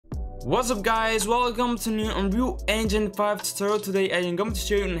What's up guys, welcome to new Unreal Engine 5 tutorial. Today I am going to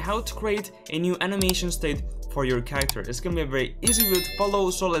show you on how to create a new animation state for your character. It's going to be a very easy video to follow,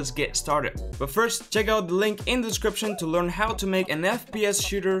 so let's get started. But first, check out the link in the description to learn how to make an FPS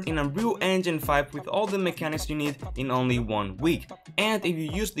shooter in Unreal Engine 5 with all the mechanics you need in only 1 week. And if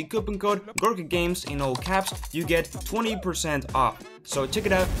you use the coupon code GORKAGAMES in all caps, you get 20% off. So check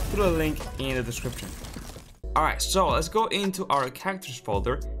it out through the link in the description. Alright, so let's go into our characters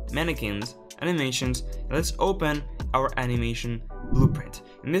folder, mannequins, animations, and let's open our animation blueprint.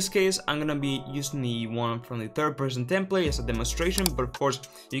 In this case, I'm gonna be using the one from the third-person template as a demonstration, but of course,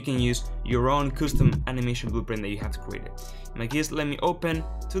 you can use your own custom animation blueprint that you have created. In my case, let me open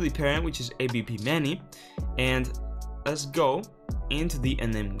to the parent, which is ABP Mani, and let's go into the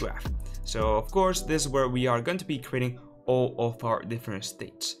anim graph. So, of course, this is where we are going to be creating all of our different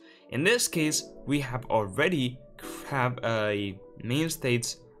states. In this case, we have already have a main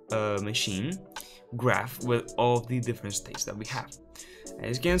states machine graph with all of the different states that we have.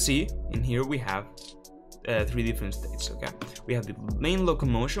 As you can see, in here we have 3 different states. Okay, we have the main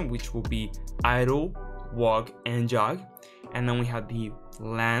locomotion, which will be idle, walk, and jog, and then we have the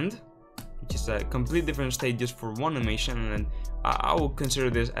land, which is a completely different state just for one animation, and then I will consider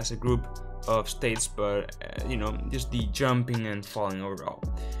this as a group of states, but you know, just the jumping and falling overall.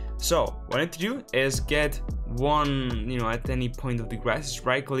 So what I need to do is get one, at any point of the graph, just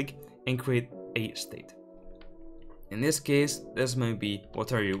right click and create a state. In this case, this might be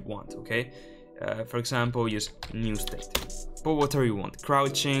whatever you want, okay? For example, use new state. Put whatever you want,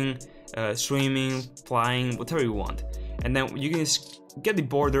 crouching, swimming, flying, whatever you want. And then you can just get the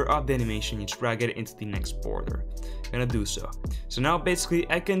border of the animation, you drag it into the next border. I'm gonna do so. So now basically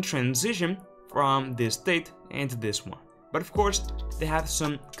I can transition from this state into this one. But of course, they have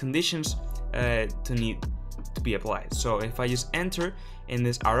some conditions to need to be applied. So if I just enter in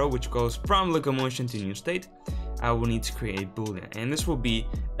this arrow, which goes from locomotion to new state, I will need to create a boolean, and this will be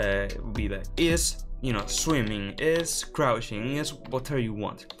that is, swimming, is crouching, is whatever you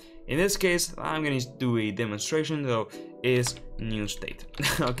want. In this case, I'm gonna do a demonstration, so is new state.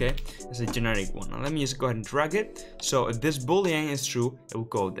 Okay, it's a generic one. Now let me just go ahead and drag it. So if this boolean is true, it will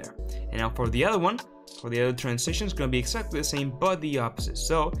go there. And now for the other one, for the other transition, it's going to be exactly the same, but the opposite.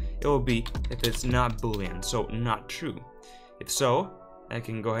 So it will be if it's not boolean, so not true. If so, I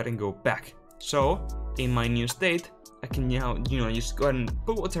can go ahead and go back. So in my new state, I can now, just go ahead and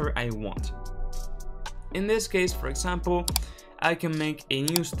put whatever I want. In this case, for example, I can make a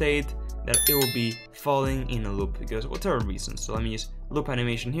new state that it will be falling in a loop because whatever reason. So let me use loop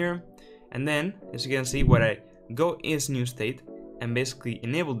animation here, and then as you can see, when I go is new state and basically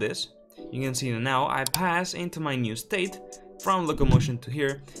enable this, you can see that now I pass into my new state from locomotion to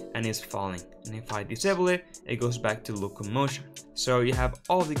here, and it's falling. And if I disable it, it goes back to locomotion. So you have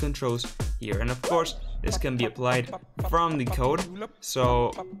all the controls here, and of course this can be applied from the code.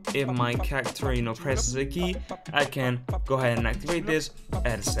 So if my character presses a key, I can go ahead and activate this,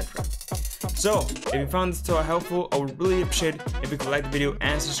 etc. So if you found this tutorial helpful, I would really appreciate if you could like the video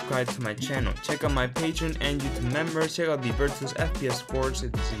and subscribe to my channel. Check out my Patreon and YouTube members. Check out the Virtuous FPS course,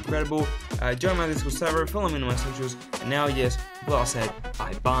 it is incredible. Join my Discord server, follow me on my socials. And now, yes, well said,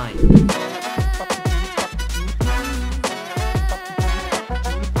 bye bye.